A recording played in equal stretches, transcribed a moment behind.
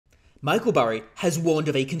Michael Burry has warned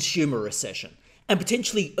of a consumer recession and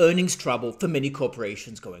potentially earnings trouble for many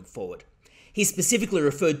corporations going forward. He specifically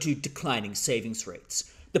referred to declining savings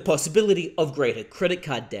rates, the possibility of greater credit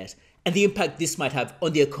card debt, and the impact this might have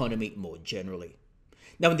on the economy more generally.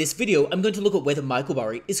 Now in this video, I'm going to look at whether Michael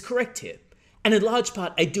Burry is correct here. And in large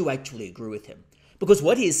part, I do actually agree with him, because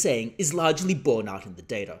what he is saying is largely borne out in the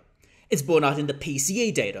data. It's borne out in the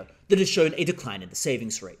PCE data that has shown a decline in the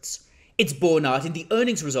savings rates. It's borne out in the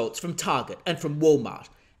earnings results from Target and from Walmart,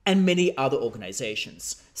 and many other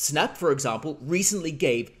organizations. Snap, for example, recently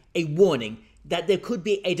gave a warning that there could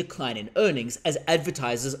be a decline in earnings as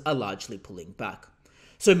advertisers are largely pulling back.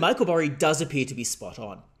 So Michael Burry does appear to be spot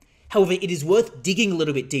on. However, it is worth digging a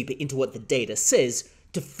little bit deeper into what the data says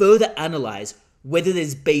to further analyze whether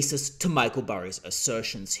there's basis to Michael Burry's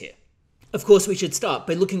assertions here. Of course, we should start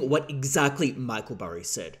by looking at what exactly Michael Burry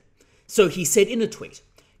said. So he said in a tweet,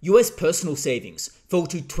 US personal savings fell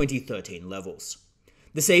to 2013 levels,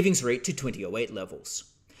 the savings rate to 2008 levels,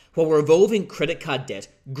 while revolving credit card debt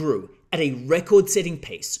grew at a record-setting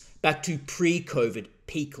pace back to pre-COVID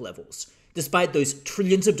peak levels, despite those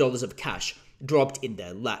trillions of dollars of cash dropped in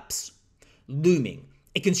their laps, looming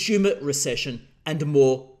a consumer recession and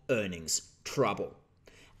more earnings trouble.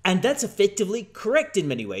 And that's effectively correct in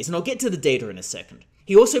many ways, and I'll get to the data in a second.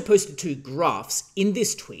 He also posted two graphs in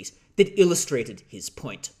this tweet that illustrated his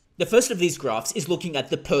point. The first of these graphs is looking at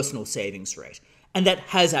the personal savings rate, and that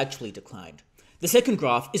has actually declined. The second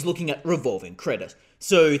graph is looking at revolving credit,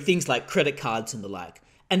 so things like credit cards and the like,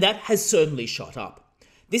 and that has certainly shot up.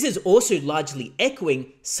 This is also largely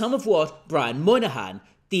echoing some of what Brian Moynihan,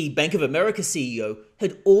 the Bank of America CEO,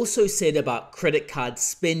 had also said about credit card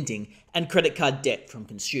spending and credit card debt from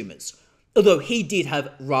consumers, although he did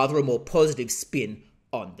have rather a more positive spin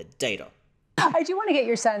on the data. I do want to get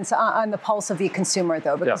your sense on the pulse of the consumer,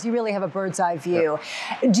 though, because you really have a bird's eye view.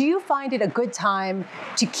 Do you find it a good time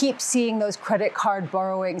to keep seeing those credit card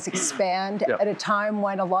borrowings expand at a time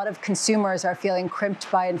when a lot of consumers are feeling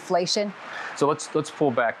crimped by inflation? So let's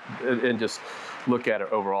pull back and just look at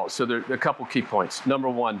it overall. So there are a couple key points. Number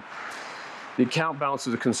one, the account balance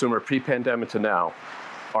of the consumer pre-pandemic to now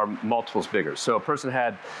are multiples bigger. So a person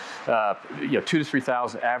had, $2,000 to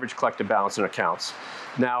 $3,000 average collected balance in accounts.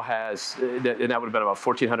 Now has, and that would have been about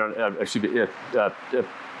 $1,400.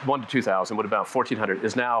 1 to 2,000 would have been about $1,400.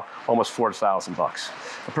 Is now almost $4,000.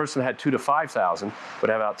 A person that had 2 to 5,000 would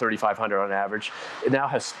have about $3,500 on average. It now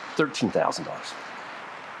has $13,000.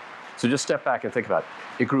 So just step back and think about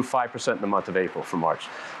it. It grew 5% in the month of April from March.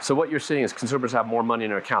 So what you're seeing is consumers have more money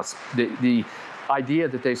in their accounts. The idea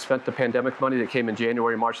that they spent the pandemic money that came in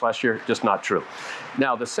January, March last year, just not true.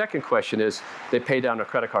 Now, the second question is they pay down their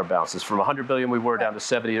credit card balances. From 100 billion we were down to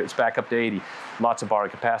 70, it's back up to 80. Lots of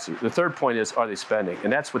borrowing capacity. The third point is, are they spending?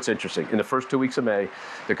 And that's what's interesting. In the first 2 weeks of May,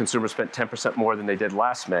 the consumer spent 10% more than they did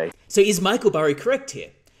last May. So is Michael Burry correct here?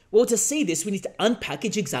 Well, to see this, we need to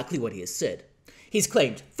unpackage exactly what he has said. He's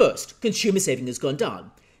claimed, first, consumer saving has gone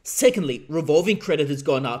down. Secondly, revolving credit has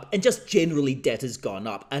gone up, and just generally debt has gone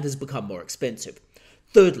up and has become more expensive.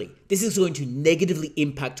 Thirdly, this is going to negatively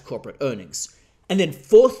impact corporate earnings. And then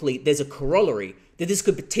fourthly, there's a corollary that this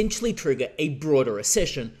could potentially trigger a broader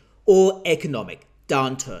recession or economic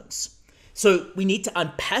downturns. So we need to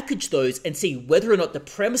unpackage those and see whether or not the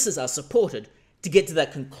premises are supported to get to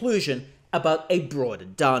that conclusion about a broader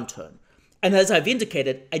downturn. And as I've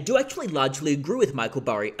indicated, I do actually largely agree with Michael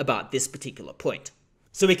Burry about this particular point.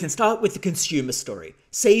 So we can start with the consumer story,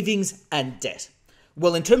 savings and debt.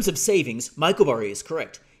 Well, in terms of savings, Michael Burry is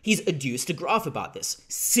correct. He's adduced a graph about this.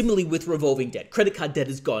 Similarly with revolving debt, credit card debt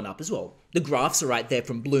has gone up as well. The graphs are right there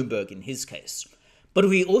from Bloomberg in his case. But if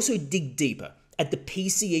we also dig deeper at the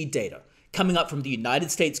PCE data coming up from the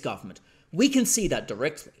United States government, we can see that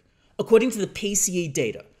directly. According to the PCE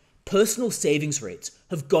data, personal savings rates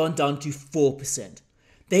have gone down to 4%.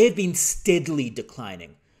 They have been steadily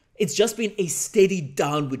declining. It's just been a steady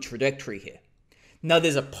downward trajectory here. Now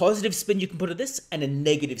there's a positive spin you can put on this and a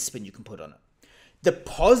negative spin you can put on it. The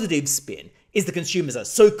positive spin is the consumers are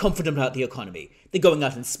so confident about the economy, they're going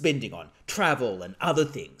out and spending on travel and other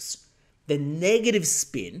things. The negative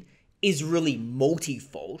spin is really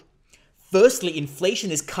multifold. Firstly,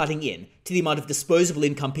 inflation is cutting in to the amount of disposable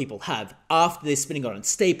income people have after they're spending on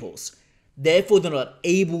staples. Therefore, they're not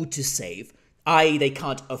able to save, i.e. they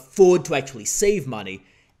can't afford to actually save money,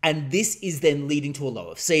 and this is then leading to a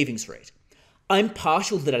lower savings rate. I'm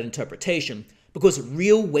partial to that interpretation because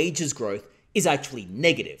real wages growth is actually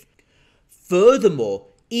negative. Furthermore,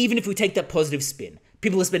 even if we take that positive spin,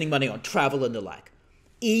 people are spending money on travel and the like.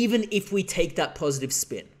 Even if we take that positive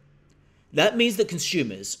spin, that means that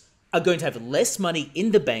consumers are going to have less money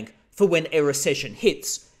in the bank for when a recession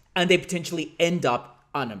hits, and they potentially end up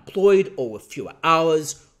unemployed or with fewer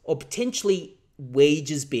hours, or potentially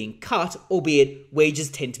wages being cut, albeit wages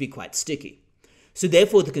tend to be quite sticky. So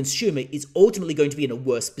therefore, the consumer is ultimately going to be in a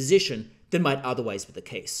worse position than might otherwise be the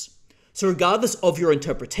case. So regardless of your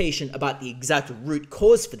interpretation about the exact root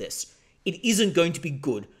cause for this, it isn't going to be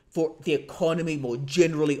good for the economy more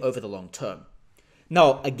generally over the long term.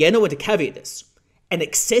 Now, again, I want to caveat this. An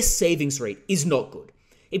excess savings rate is not good.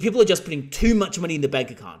 If people are just putting too much money in the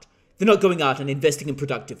bank account, they're not going out and investing in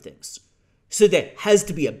productive things. So there has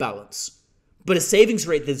to be a balance. But a savings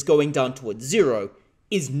rate that's going down towards zero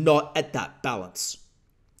is not at that balance.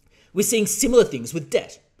 We're seeing similar things with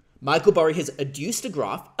debt. Michael Burry has adduced a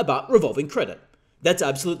graph about revolving credit. That's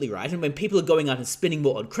absolutely right. And when people are going out and spending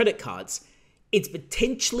more on credit cards, it's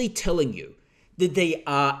potentially telling you that they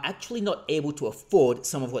are actually not able to afford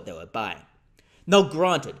some of what they were buying. Now,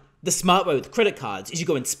 granted, the smart way with credit cards is you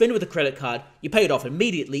go and spend with a credit card, you pay it off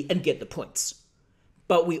immediately and get the points.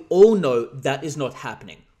 But we all know that is not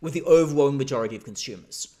happening with the overwhelming majority of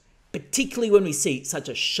consumers, particularly when we see such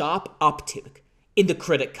a sharp uptick in the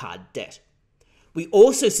credit card debt. We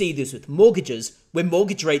also see this with mortgages, where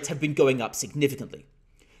mortgage rates have been going up significantly.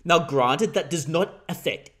 Now, granted, that does not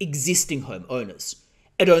affect existing homeowners.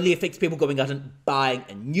 It only affects people going out and buying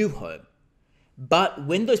a new home. But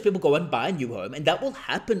when those people go and buy a new home, and that will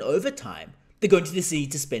happen over time, they're going to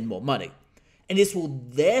need to spend more money. And this will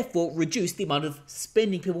therefore reduce the amount of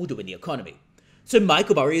spending people do in the economy. So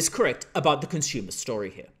Michael Burry is correct about the consumer story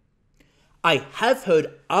here. I have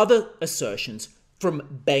heard other assertions from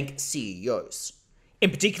bank CEOs. In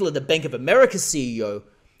particular, the Bank of America CEO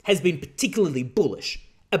has been particularly bullish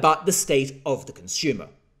about the state of the consumer.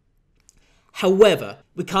 However,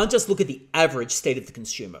 we can't just look at the average state of the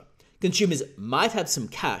consumer. Consumers might have some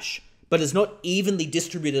cash, but it's not evenly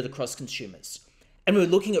distributed across consumers. And when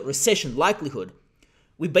we're looking at recession likelihood,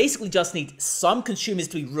 we basically just need some consumers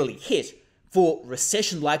to be really hit for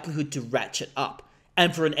recession likelihood to ratchet up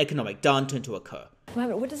and for an economic downturn to occur.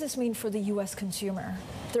 What does this mean for the U.S. consumer?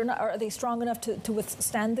 Are they strong enough to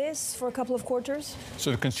withstand this for a couple of quarters?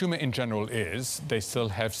 So the consumer in general they still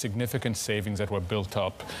have significant savings that were built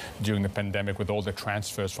up during the pandemic with all the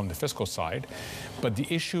transfers from the fiscal side. But the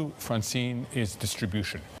issue, Francine, is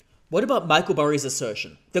distribution. What about Michael Burry's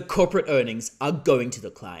assertion that corporate earnings are going to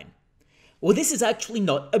decline? Well, this is actually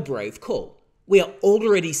not a brave call. We are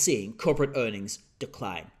already seeing corporate earnings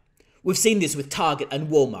decline. We've seen this with Target and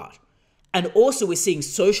Walmart. And also we're seeing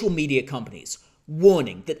social media companies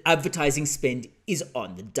warning that advertising spend is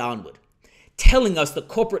on the downward, telling us that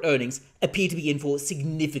corporate earnings appear to be in for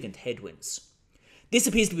significant headwinds. This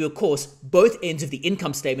appears to be, of course, both ends of the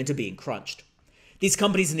income statement are being crunched. These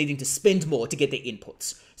companies are needing to spend more to get their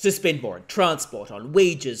inputs, so spend more on transport, on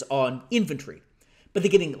wages, on inventory. But they're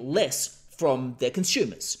getting less from their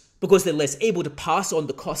consumers because they're less able to pass on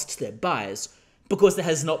the cost to their buyers because there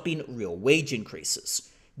has not been real wage increases.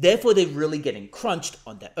 Therefore, they're really getting crunched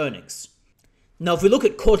on their earnings. Now, if we look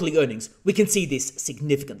at quarterly earnings, we can see this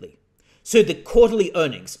significantly. So the quarterly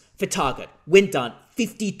earnings for Target went down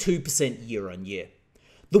 52% year on year.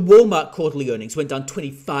 The Walmart quarterly earnings went down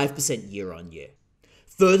 25% year on year.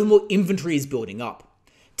 Furthermore, inventory is building up.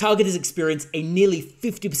 Target has experienced a nearly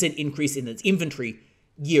 50% increase in its inventory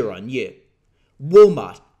year on year.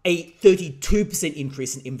 Walmart, a 32%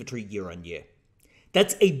 increase in inventory year on year.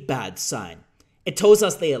 That's a bad sign. It tells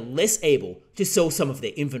us they are less able to sell some of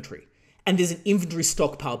their inventory, and there's an inventory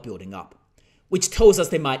stockpile building up, which tells us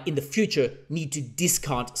they might in the future need to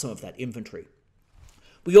discount some of that inventory.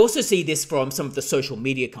 We also see this from some of the social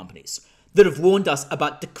media companies that have warned us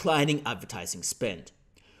about declining advertising spend.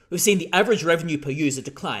 We've seen the average revenue per user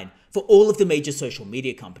decline for all of the major social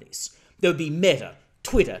media companies. There would be Meta,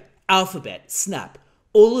 Twitter, Alphabet, Snap,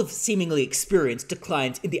 all have seemingly experienced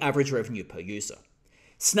declines in the average revenue per user.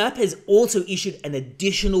 Snap has also issued an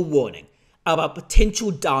additional warning about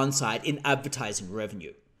potential downside in advertising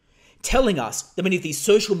revenue, telling us that many of these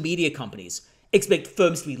social media companies expect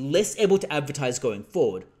firms to be less able to advertise going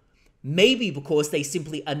forward, maybe because they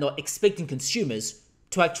simply are not expecting consumers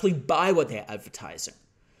to actually buy what they're advertising,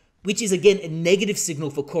 which is again a negative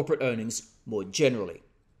signal for corporate earnings more generally.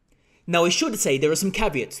 Now, I should say there are some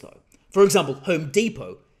caveats though. For example, Home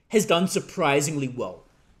Depot has done surprisingly well,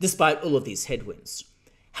 despite all of these headwinds.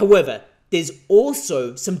 However, there's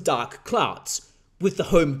also some dark clouds with the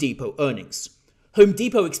Home Depot earnings. Home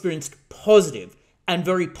Depot experienced positive and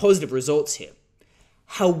very positive results here.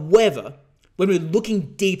 However, when we're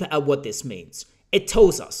looking deeper at what this means, it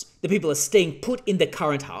tells us that people are staying put in their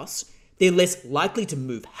current house, they're less likely to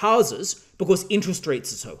move houses because interest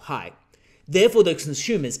rates are so high. Therefore, those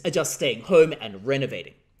consumers are just staying home and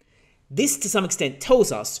renovating. This, to some extent,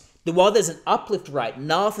 tells us that while there's an uplift right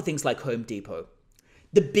now for things like Home Depot,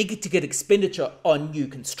 the big ticket expenditure on new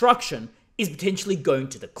construction is potentially going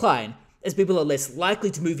to decline as people are less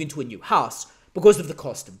likely to move into a new house because of the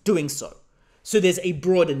cost of doing so. So there's a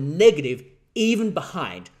broader negative even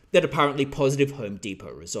behind that apparently positive Home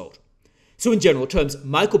Depot result. So in general terms,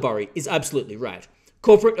 Michael Burry is absolutely right.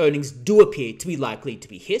 Corporate earnings do appear to be likely to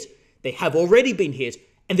be hit. They have already been hit,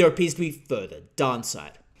 and there appears to be further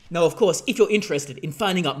downside. Now, of course, if you're interested in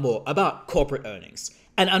finding out more about corporate earnings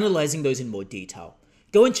and analyzing those in more detail,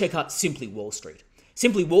 go and check out Simply Wall Street.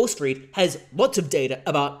 Simply Wall Street has lots of data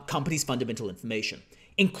about companies' fundamental information,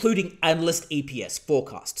 including analyst EPS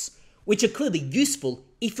forecasts, which are clearly useful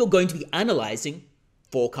if you're going to be analyzing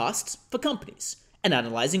forecasts for companies and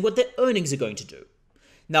analyzing what their earnings are going to do.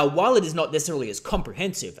 Now, while it is not necessarily as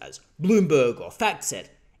comprehensive as Bloomberg or FactSet,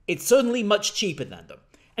 it's certainly much cheaper than them.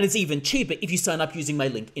 And it's even cheaper if you sign up using my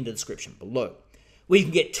link in the description below, where you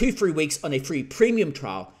can get 2 free weeks on a free premium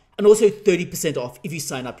trial and also 30% off if you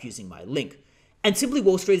sign up using my link. And Simply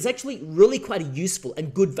Wall Street is actually really quite a useful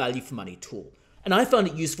and good value for money tool. And I found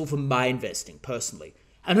it useful for my investing personally,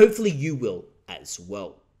 and hopefully you will as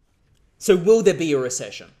well. So will there be a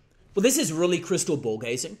recession? Well, this is really crystal ball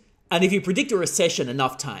gazing, and if you predict a recession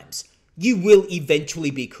enough times, you will eventually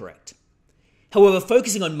be correct. However,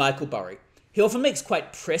 focusing on Michael Burry, he often makes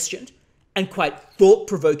quite prescient and quite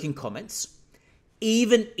thought-provoking comments,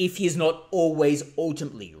 even if he is not always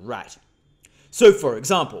ultimately right. So, for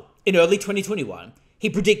example, in early 2021, he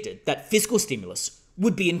predicted that fiscal stimulus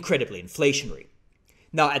would be incredibly inflationary.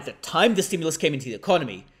 Now, at the time the stimulus came into the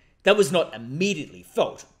economy, that was not immediately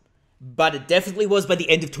felt, but it definitely was by the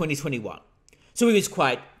end of 2021. So he was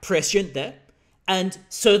quite prescient there, and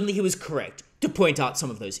certainly he was correct to point out some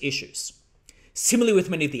of those issues. Similarly with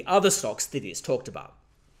many of the other stocks that he has talked about.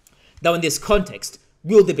 Now, in this context,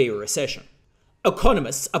 will there be a recession?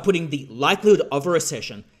 Economists are putting the likelihood of a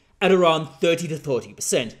recession at around 30 to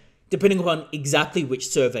 40%, depending upon exactly which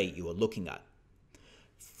survey you are looking at.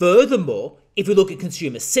 Furthermore, if we look at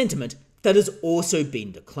consumer sentiment, that has also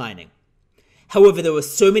been declining. However, there are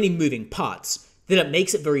so many moving parts that it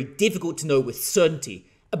makes it very difficult to know with certainty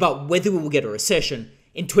about whether we will get a recession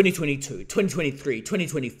in 2022, 2023,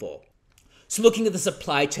 2024. So looking at the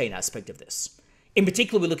supply chain aspect of this, in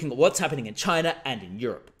particular, we're looking at what's happening in China and in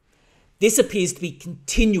Europe. This appears to be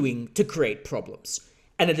continuing to create problems,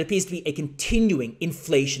 and it appears to be a continuing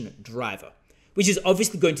inflation driver, which is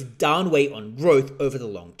obviously going to downweigh on growth over the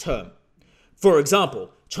long term. For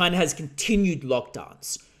example, China has continued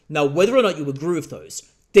lockdowns. Now, whether or not you agree with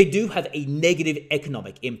those, they do have a negative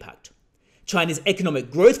economic impact. China's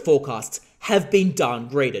economic growth forecasts have been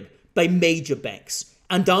downgraded by major banks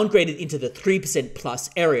and downgraded into the 3% plus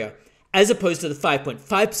area, as opposed to the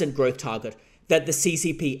 5.5% growth target that the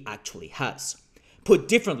CCP actually has. Put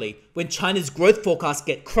differently, when China's growth forecasts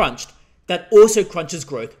get crunched, that also crunches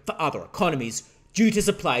growth for other economies due to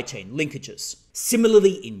supply chain linkages.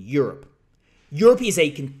 Similarly in Europe. Europe is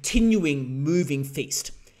a continuing moving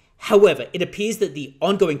feast. However, it appears that the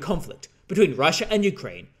ongoing conflict between Russia and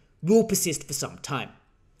Ukraine will persist for some time.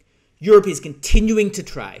 Europe is continuing to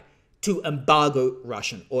try to embargo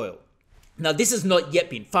Russian oil. Now, this has not yet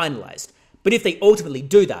been finalized, but if they ultimately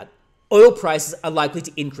do that, oil prices are likely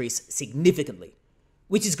to increase significantly,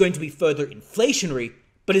 which is going to be further inflationary,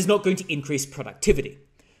 but is not going to increase productivity,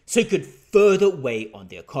 so it could further weigh on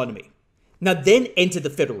the economy. Now, then enter the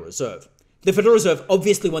Federal Reserve. The Federal Reserve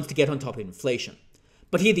obviously wants to get on top of inflation,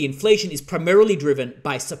 but here the inflation is primarily driven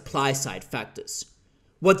by supply-side factors.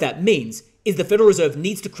 What that means is the Federal Reserve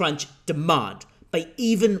needs to crunch demand by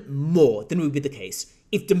even more than would be the case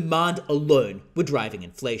if demand alone were driving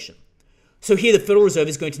inflation. So here the Federal Reserve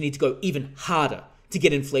is going to need to go even harder to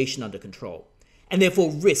get inflation under control, and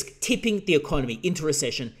therefore risk tipping the economy into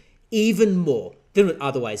recession even more than would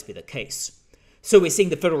otherwise be the case. So we're seeing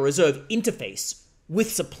the Federal Reserve interface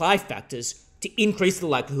with supply factors to increase the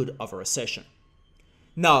likelihood of a recession.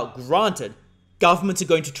 Now, granted, governments are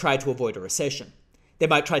going to try to avoid a recession. They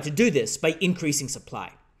might try to do this by increasing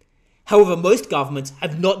supply. However, most governments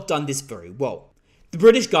have not done this very well. The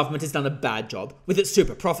British government has done a bad job with its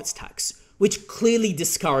super profits tax, which clearly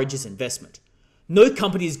discourages investment. No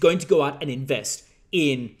company is going to go out and invest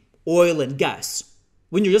in oil and gas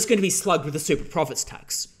when you're just going to be slugged with a super profits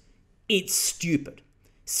tax. It's stupid.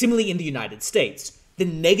 Similarly, in the United States, the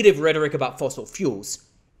negative rhetoric about fossil fuels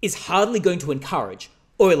is hardly going to encourage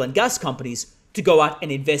oil and gas companies to go out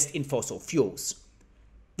and invest in fossil fuels.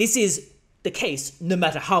 This is the case no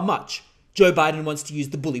matter how much Joe Biden wants to use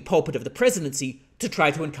the bully pulpit of the presidency to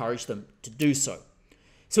try to encourage them to do so.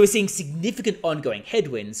 So we're seeing significant ongoing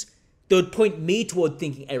headwinds that would point me toward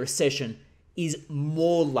thinking a recession is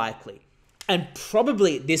more likely, and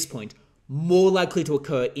probably at this point, more likely to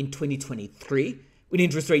occur in 2023, when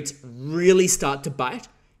interest rates really start to bite,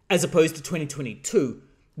 as opposed to 2022,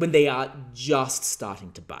 when they are just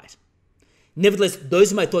starting to bite. Nevertheless,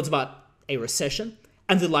 those are my thoughts about a recession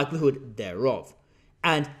and the likelihood thereof,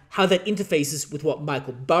 and how that interfaces with what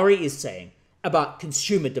Michael Burry is saying about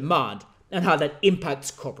consumer demand and how that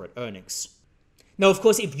impacts corporate earnings. Now, of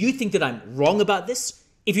course, if you think that I'm wrong about this,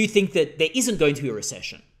 if you think that there isn't going to be a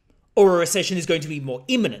recession, or a recession is going to be more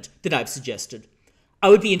imminent than I've suggested, I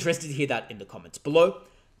would be interested to hear that in the comments below,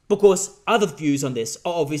 because other views on this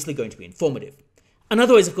are obviously going to be informative. And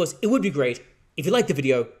otherwise, of course, it would be great if you liked the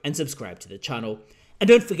video and subscribe to the channel. And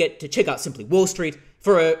don't forget to check out Simply Wall Street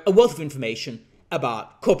for a wealth of information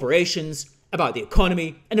about corporations, about the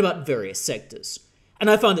economy, and about various sectors. And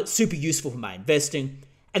I found it super useful for my investing.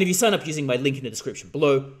 And if you sign up using my link in the description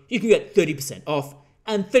below, you can get 30% off,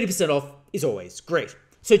 and 30% off is always great.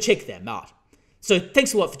 So check them out. So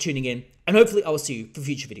thanks a lot for tuning in, and hopefully I will see you for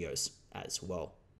future videos as well.